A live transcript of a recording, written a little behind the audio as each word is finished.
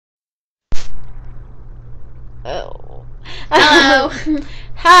Oh. Hello.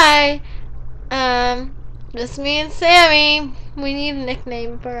 Hi. Just me and Sammy. We need a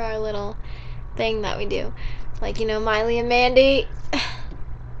nickname for our little thing that we do. Like, Miley and Mandy.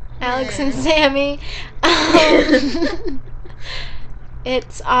 Alex and Hmm. Sammy. Um,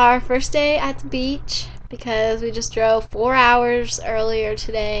 it's our first day at the beach because we just drove 4 hours earlier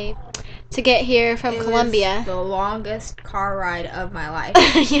today to get here from It was Columbia. the longest car ride of my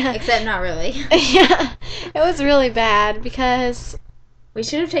life. Yeah. Except not really. Yeah. It was really bad because, We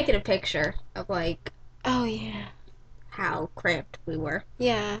should have taken a picture of oh yeah. how cramped we were.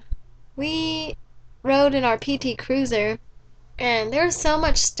 Yeah. We rode in our PT Cruiser, and there was so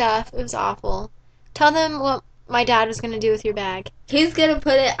much stuff. It was awful. Tell them what my dad was going to do with your bag. He's gonna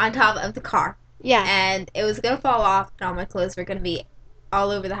put it on top of the car, Yeah, and it was gonna fall off, and all my clothes were gonna be all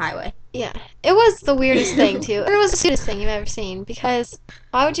over the highway. yeah. It was the weirdest thing, too. It was the weirdest thing you've ever seen, because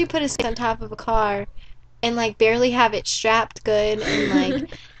why would you put a suit on top of a car and, barely have it strapped good and,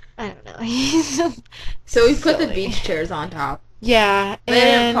 I don't know. So we put the Silly. beach chairs on top. Yeah, They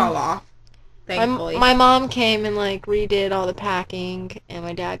didn't and fall off, my, thankfully. my mom came and, redid all the packing, and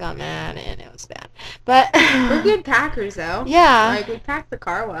my dad got mad, and it was bad. But We're good packers, though. Yeah. We packed the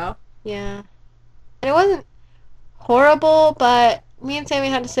car well. Yeah. And it wasn't horrible, but me and Sammy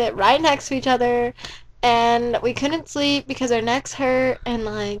had to sit right next to each other, and we couldn't sleep because our necks hurt, and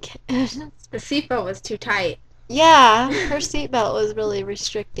The seatbelt was too tight. yeah, her seatbelt was really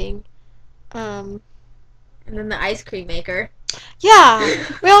restricting. Um, And then the ice cream maker. yeah,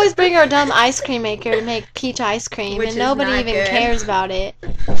 we always bring our dumb ice cream maker to make peach ice cream, Which and is nobody not even good. cares about it.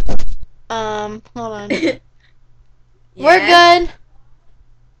 Hold on. Yeah. We're good.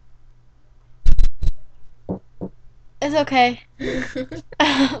 It's okay.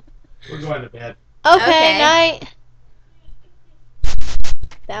 We're going to bed. Okay, Okay. night.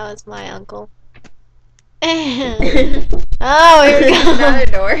 That was my uncle. Oh, here we go. Another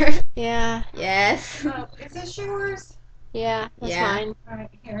door. Yeah, Yes. Oh, is this yours? yeah, that's Yeah. mine. Alright,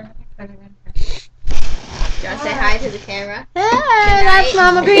 here, let me put it in. You want to say hi to the camera? Hey, that's night.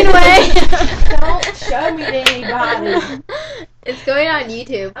 Mama Greenway. Don't show me to anybody. It's going on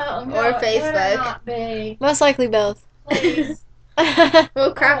YouTube. Oh, no, Or it better Facebook. not be. Most likely both. Please.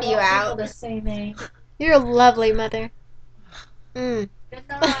 We'll crop I you want out. people to see me. You're a lovely mother. Good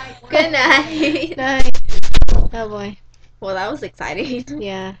night. Good night. Night. Oh boy. Well, that was exciting.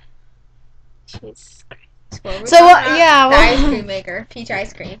 Yeah. Jeez. Well, we're So talking what- about yeah, The well- ice cream maker. Peach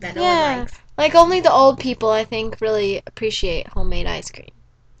ice cream that no Yeah. one likes. Only the old people, I think, really appreciate homemade ice cream.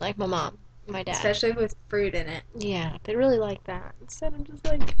 Like my mom, my dad. Especially with fruit in it. Yeah, they really like that. Instead of just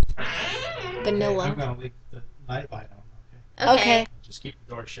I'm vanilla. going to leave the night light on, Okay. Just keep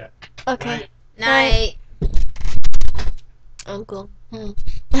the door shut. Okay. Night. Uncle. Hmm.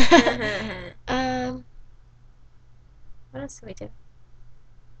 What else do we do?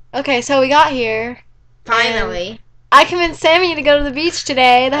 Okay, so we got here. Finally. I convinced Sammy to go to the beach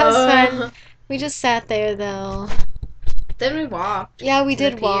today. That was Oh. fun. We just sat there though. Then we walked. Yeah, we To the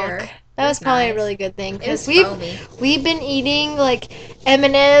did walk. pier. That It was was probably a nice. really good thing It was because foamy. we've been eating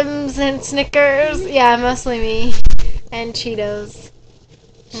M&Ms and Snickers. Yeah, mostly me and Cheetos.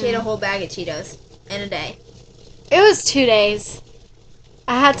 She ate a whole bag of Cheetos in a day. It was 2 days.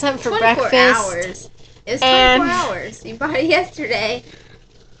 I had some for 24 breakfast. hours. It was 24 And- hours. You bought it yesterday.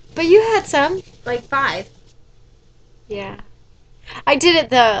 But you had some. Like 5. Yeah. I did it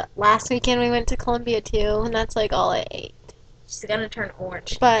the last weekend we went to Columbia too, and that's all I ate. She's gonna turn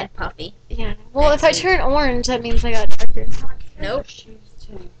orange But- and puffy. Yeah. Well, Next if I week. turn orange, that means I got darker. Nope. Shoes,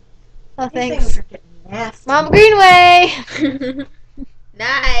 too. Oh, These thanks. things are getting nasty. Mom Greenway!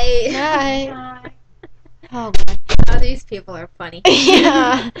 Night. Hi. Bye. Oh, God. Oh, these people are funny.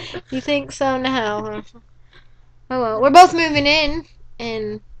 Yeah. You think so now, huh? Oh, well. We're both moving in,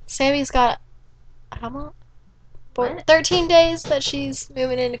 and Sammy's got, how much? What? 13 days that she's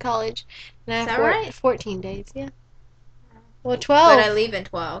moving into college. And I Is have that right? 14 days, yeah. Well, 12. But I leave in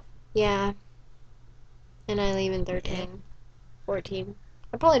 12. Yeah. And I leave in 13. 14.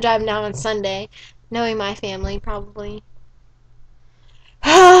 I'll probably drive down on Sunday, knowing my family, probably.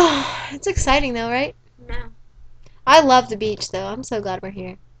 It's exciting, though, right? No. I love the beach, though. I'm so glad we're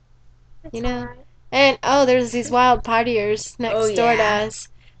here. It's You know, alright. And, there's these wild partiers next Oh, door to yeah. us.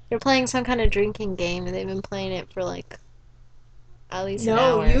 They're playing some kind of drinking game, and they've been playing it for, at least an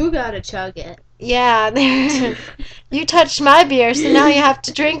No, hour. you gotta chug it. Yeah, they're... You touched my beer, so now you have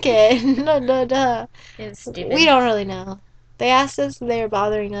to drink it. No, no, no. It's stupid. We don't really know. They asked us, and they were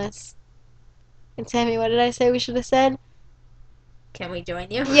bothering us. And Sammy, what did I say we should have said? Can we join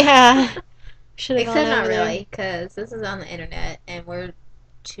you? Yeah. Should have Except gone not over there. really, because this is on the internet, and we're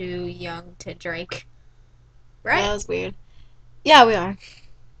too young to drink. Right? That was weird. Yeah, we are.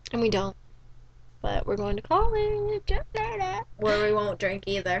 And we don't. But we're going to college. Where we won't drink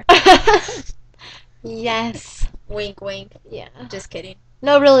either. Yes. Wink, wink. Yeah. Just kidding.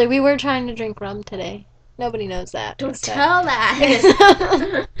 No, really, we were trying to drink rum today. Nobody knows that. Don't except- tell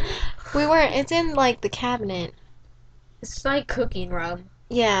that. We weren't. It's in, like, the cabinet. It's like cooking rum.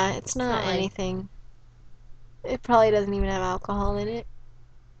 Yeah, it's not not like- anything. It probably doesn't even have alcohol in it.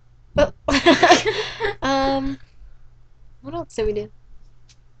 What else did we do?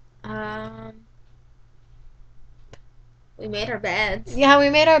 We made our beds. Yeah, we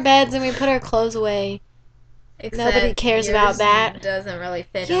made our beds and we put our clothes away. Except Nobody cares about yours that. Doesn't really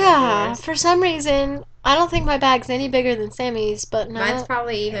fit in Yeah, with yours. for some reason, I don't think my bag's any bigger than Sammy's, but no. Mine's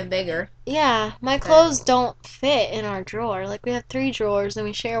probably even bigger. Yeah, my clothes don't fit in our drawer. Like, we have 3 drawers and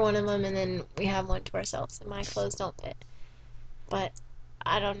we share one of them and then we have one to ourselves, and my clothes don't fit. But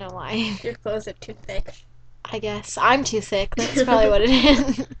I don't know why. Your clothes are too thick. I guess I'm too thick. That's probably what it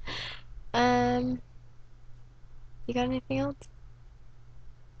is. You got anything else?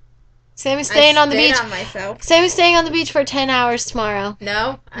 Sammy's staying on the spit beach. on myself. Sammy's staying on the beach for 10 hours tomorrow.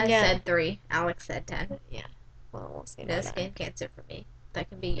 No, I Yeah. said 3. Alex said 10. Well, we'll see No about that. skin cancer for me. That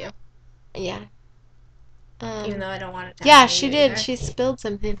can be you. Yeah. Even though I don't want it to Yeah, happen to she you did. either. She spilled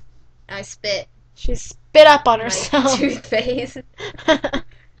something. I spit She spit up on my herself. toothpaste.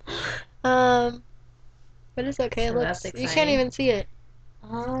 But it's okay. So It that's looks. You can't exciting. even see it.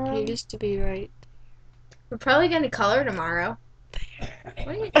 It used to be right. We're probably going to color tomorrow. What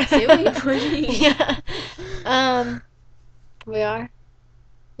are you doing, buddy? Yeah. We are.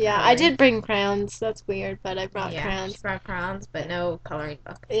 Yeah, I did bring crayons. That's weird, but I brought Yeah, crayons. she brought crayons, but no coloring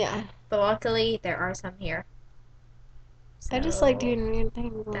book. Yeah. But luckily, there are some here. I just like So, doing weird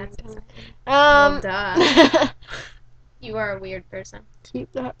things. all That's the time. exciting. Well, duh. Um. You are a weird person.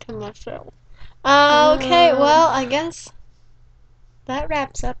 Keep that to myself. Okay, well, I guess that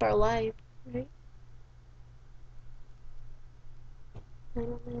wraps up our life, right? I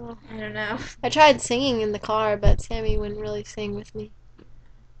don't know. I don't know. I tried singing in the car, but Sammy wouldn't really sing with me.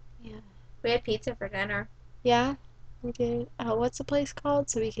 We had pizza for dinner. Yeah, we did. What's the place called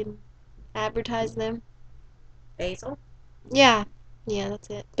so we can advertise them? Basil. Yeah, that's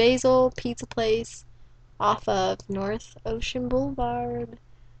it. Basil Pizza Place off of North Ocean Boulevard.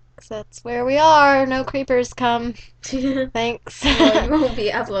 'Cause that's where we are. No creepers come. Thanks. Well, you won't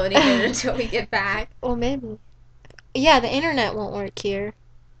be uploading it until we get back. Well, maybe. Yeah, the internet won't work here,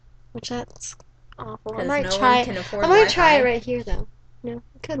 which that's awful. I Because might no try. one can afford I might try it Wi-Fi. right here though. No,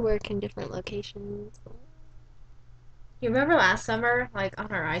 it could work in different locations. You remember last summer, like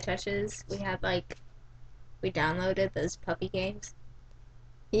on our iTouches, we downloaded those puppy games?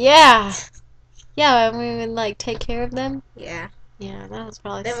 Yeah, yeah, and we would like take care of them. Yeah. Yeah, that was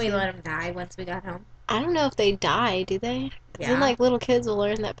probably. Then we stupid. let them die once we got home. I don't know if they die, do they? 'Cause Yeah. then like little kids will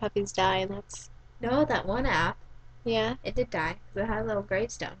learn that puppies die, and that's No, that one app, yeah. it did die because it had a little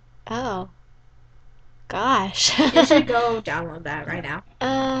gravestone. Oh, gosh. You should go download that right now.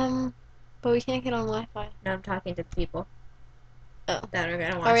 But we can't get on Wi-Fi. No, I'm talking to the people. Oh. That are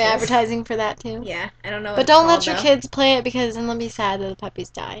gonna watch Are we this. advertising for that too? Yeah, I don't know. What But it's don't let called, your though. kids play it because then they'll be sad that the puppies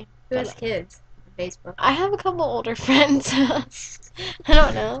die. Who has but- kids? On Facebook. I have a couple older friends. I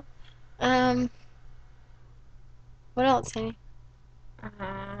don't know. What else, Sammy?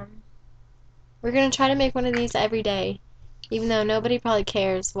 We're gonna try to make one of these every day, even though nobody probably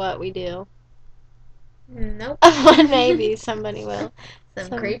cares what we do. Nope. But maybe somebody will.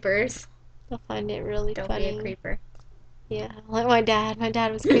 Some creepers. They'll find it really Don't funny. be a creeper. Yeah, like my dad. My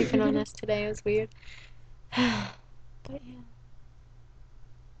dad was creeping on us today. It was weird. But yeah.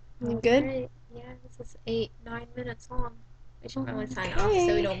 You good? Alright. Yeah, this is 9 minutes long. We should probably sign off so we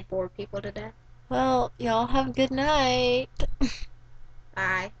Okay. don't bore people to death. Well, y'all have a good night.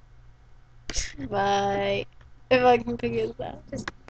 Bye. Bye. If I can figure this out. Just